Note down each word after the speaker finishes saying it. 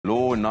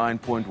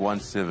score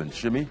 9.17.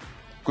 Shimmy,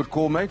 good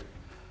call, mate?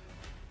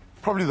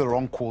 Probably the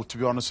wrong call, to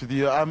be honest with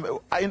you.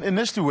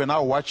 Initially, when I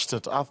watched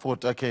it, I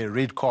thought, okay,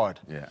 red card.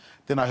 Yeah.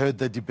 Then I heard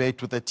the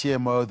debate with the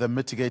TMO, the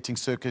mitigating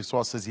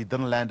circumstances. He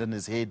didn't land on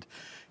his head.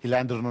 He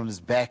landed on his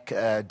back.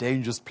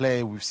 Dangerous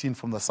play. We've seen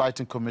from the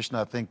citing commissioner,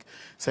 I think,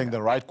 saying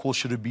the right call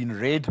should have been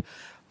red.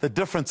 The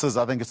difference is,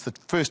 I think it's the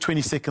first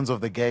 20 seconds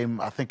of the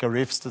game. I think a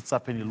ref sits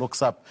up and he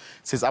looks up,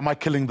 says, am I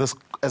killing this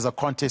as a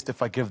contest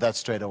if I give that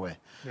straight away?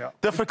 Yeah.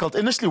 Difficult.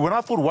 Initially, when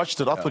I watched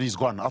it, I thought he's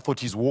gone. I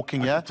thought he's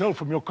walking here. Tell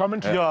from your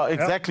commentary. Yeah,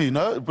 exactly. Yeah.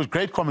 No, it was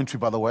great commentary,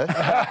 by the way.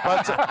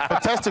 But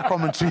fantastic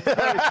commentary.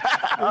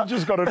 You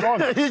just got it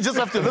wrong. You just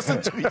have to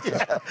listen to it.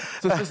 Yeah.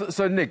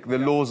 So, Nick, the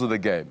laws of the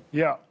game.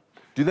 Yeah.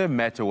 Do they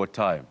matter what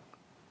time?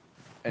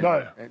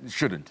 No. It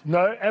shouldn't.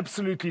 No,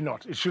 absolutely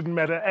not. It shouldn't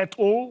matter at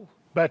all,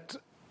 but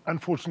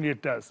unfortunately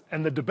it does.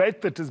 And the debate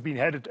that has been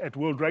had at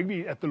World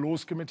Rugby at the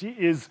Laws Committee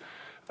is,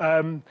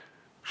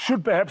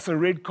 should perhaps a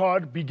red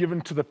card be given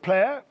to the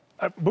player?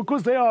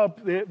 Because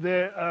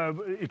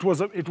it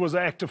was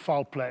an active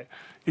foul play.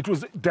 It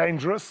was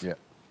dangerous. Yeah.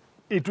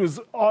 It was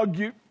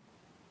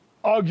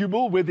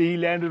arguable whether he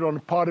landed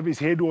on part of his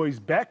head or his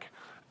back.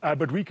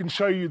 But we can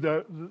show you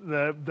the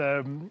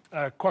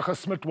Kwagga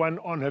Smith one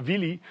on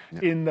Havili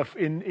in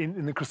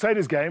the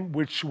Crusaders game,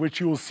 which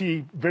you will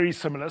see very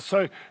similar.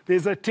 So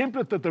there's a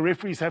template that the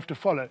referees have to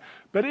follow.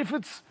 But if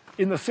it's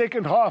in the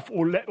second half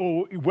or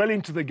well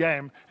into the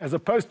game, as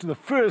opposed to the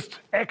first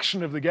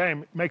action of the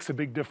game, it makes a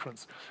big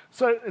difference.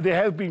 So there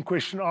has been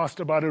question asked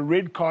about a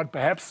red card,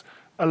 perhaps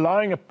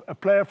allowing a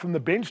player from the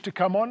bench to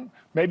come on,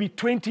 maybe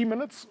 20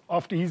 minutes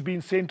after he's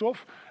been sent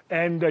off,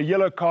 and a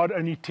yellow card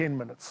only 10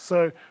 minutes.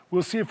 So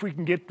we'll see if we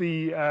can get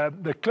the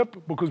clip,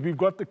 because we've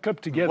got the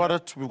clip together.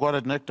 We've got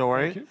it, Nick, don't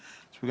worry. So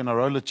we're going to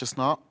roll it just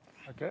now.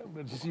 Okay,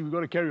 but you see, we've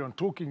got to carry on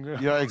talking.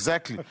 Yeah,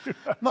 exactly.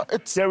 No,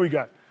 there we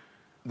go.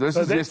 This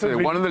is yesterday.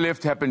 One on the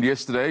left happened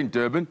yesterday in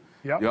Durban.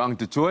 Yeah. Johan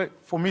du Toit.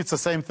 For me, it's the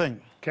same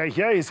thing. Okay,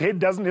 here his head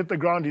doesn't hit the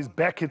ground, his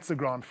back hits the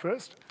ground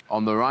first.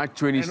 On the right,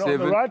 27.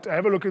 And on the right,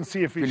 have a look and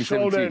see if his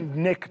shoulder and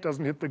neck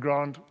doesn't hit the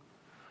ground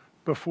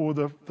before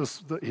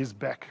his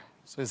back.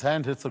 So his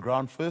hand hits the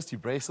ground first, he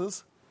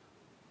braces.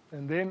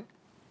 And then,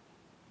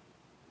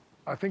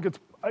 I think it's,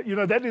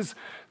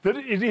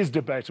 it is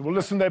debatable.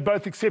 Listen, they're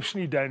both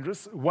exceptionally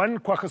dangerous. One,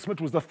 Kwagga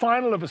Smith, was the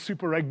final of a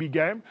Super Rugby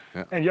game,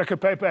 and Jaco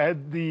Peyper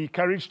had the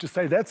courage to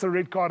say, that's a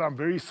red card, I'm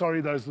very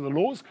sorry, those are the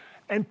laws.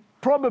 And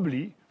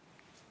probably,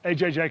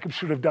 AJ Jacobs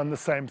should have done the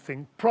same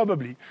thing,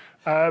 probably.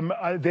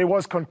 There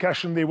was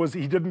concussion,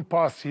 he didn't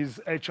pass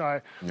his HI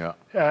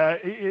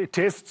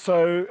test,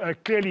 so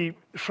clearly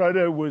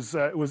Schreuder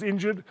was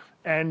injured,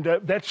 and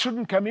that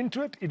shouldn't come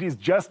into it. It is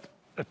just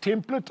a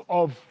template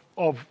of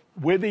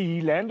whether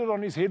he landed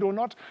on his head or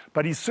not,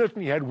 but he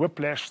certainly had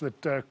whiplash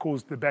that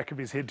caused the back of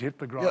his head to hit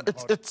the ground.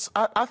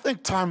 Yeah, I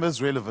think time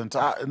is relevant.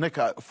 Nick,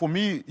 for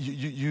me,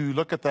 you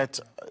look at that,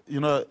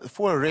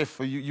 for a ref,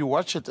 you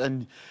watch it,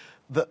 and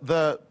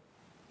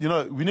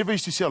we never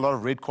used to see a lot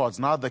of red cards.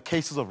 Now the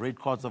cases of red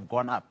cards have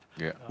gone up,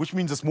 which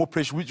means it's more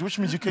pressure, which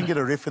means you can get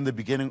a ref in the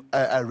beginning,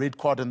 a red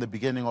card in the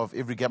beginning of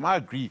every game. I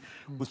agree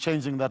with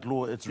changing that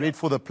law. It's red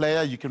for the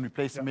player. You can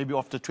replace him maybe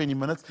after 20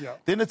 minutes.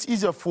 Then it's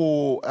easier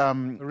for,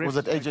 was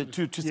it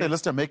AJ, to say,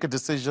 let's make a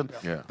decision,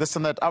 this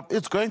and that.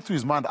 It's going through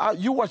his mind.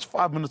 You watch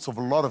 5 minutes of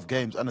a lot of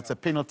games, and it's a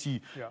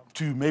penalty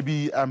to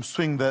maybe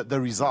swing the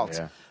result.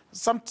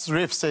 Some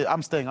refs say,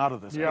 I'm staying out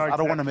of this. I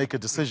don't want to make a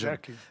decision.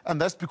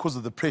 And that's because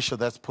of the pressure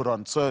that's put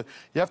on. So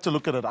you have to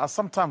look at it. I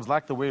sometimes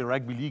like the way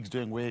rugby league's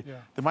doing, where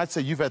they might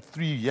say, you've had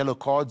 3 yellow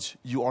cards,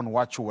 you on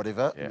watch or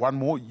whatever. One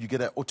more, you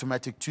get an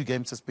automatic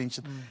 2-game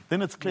suspension.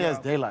 Then it's clear as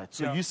daylight.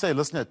 So you say,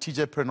 listen, at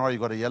TJ Prenor, you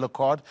got a yellow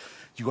card.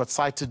 You got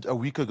cited a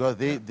week ago.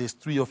 There's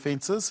 3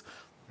 offences.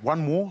 One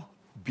more.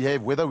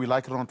 Behave, whether we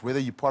like it or not, whether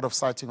you're part of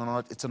citing or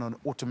not, it's an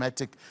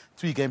automatic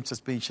 3-game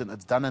suspension.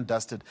 It's done and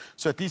dusted.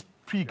 So at least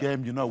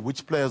pre-game, you know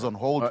which player's on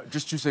hold.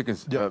 Just 2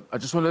 seconds. I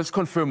just want to let's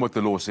confirm what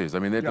the law says. I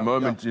mean, at the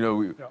moment,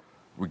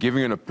 we're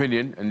giving an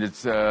opinion, and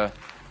it's got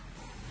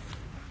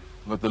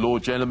the law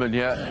gentleman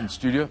here in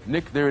studio.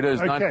 Nick, there it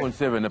is,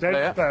 9.7.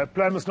 A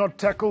player must not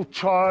tackle,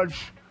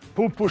 charge,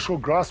 pull, push, or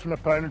grasp an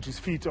opponent whose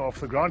feet are off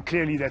the ground.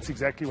 Clearly, that's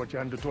exactly what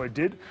Johan du Toit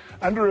did.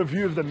 Under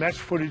review of the match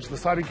footage, the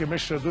citing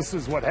commissioner, this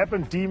is what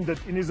happened, deemed that,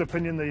 in his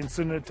opinion, the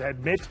incident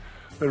had met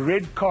the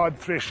red card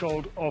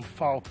threshold of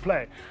foul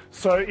play.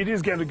 So it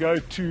is going to go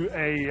to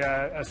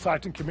a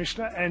citing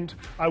commissioner, and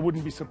I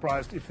wouldn't be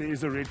surprised if there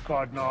is a red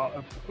card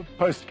now,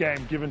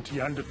 post-game, given to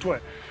Johan du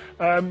Toit.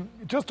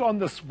 Just on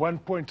this one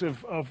point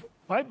of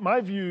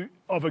my view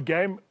of a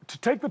game, to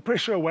take the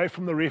pressure away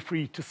from the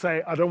referee to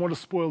say, I don't want to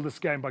spoil this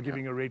game by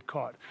giving a red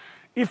card.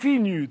 If he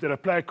knew that a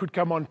player could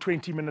come on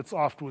 20 minutes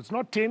afterwards,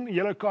 not 10,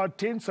 yellow card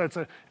 10, so it's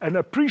an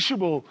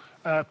appreciable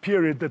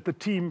period that the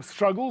team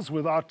struggles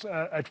without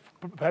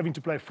having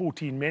to play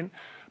 14 men.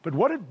 But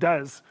what it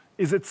does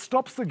is it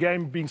stops the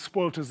game being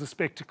spoilt as a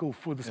spectacle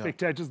for the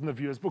spectators and the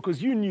viewers,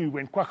 because you knew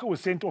when Kwagga was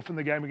sent off in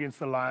the game against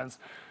the Lions,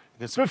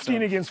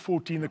 15 against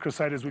 14, the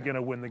Crusaders were going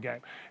to win the game.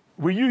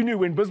 where you knew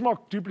when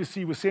Bismarck du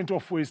Plessis was sent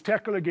off for his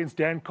tackle against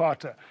Dan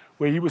Carter,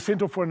 where he was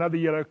sent off for another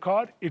yellow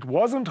card, it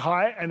wasn't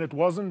high and it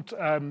wasn't,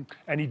 and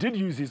he did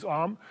use his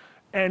arm,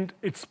 and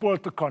it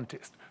spoiled the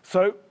contest.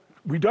 So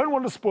we don't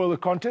want to spoil the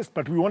contest,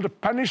 but we want to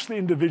punish the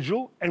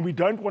individual, and we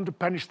don't want to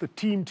punish the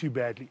team too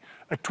badly.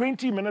 A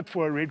 20-minute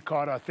for a red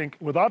card, I think,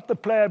 without the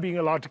player being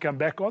allowed to come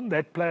back on,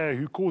 that player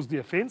who caused the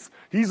offence,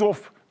 he's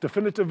off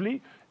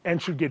definitively and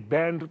should get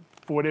banned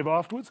for whatever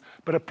afterwards.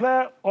 But a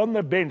player on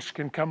the bench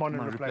can come on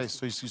and replace.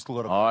 So he's still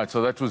got All right,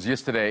 so that was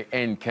yesterday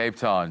in Cape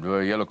Town, where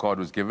a yellow card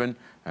was given,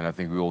 and I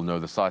think we all know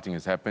the sighting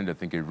has happened. I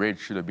think a red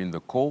should have been the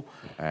call,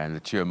 and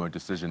the Chioma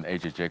decision,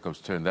 AJ Jacobs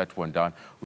turned that one down.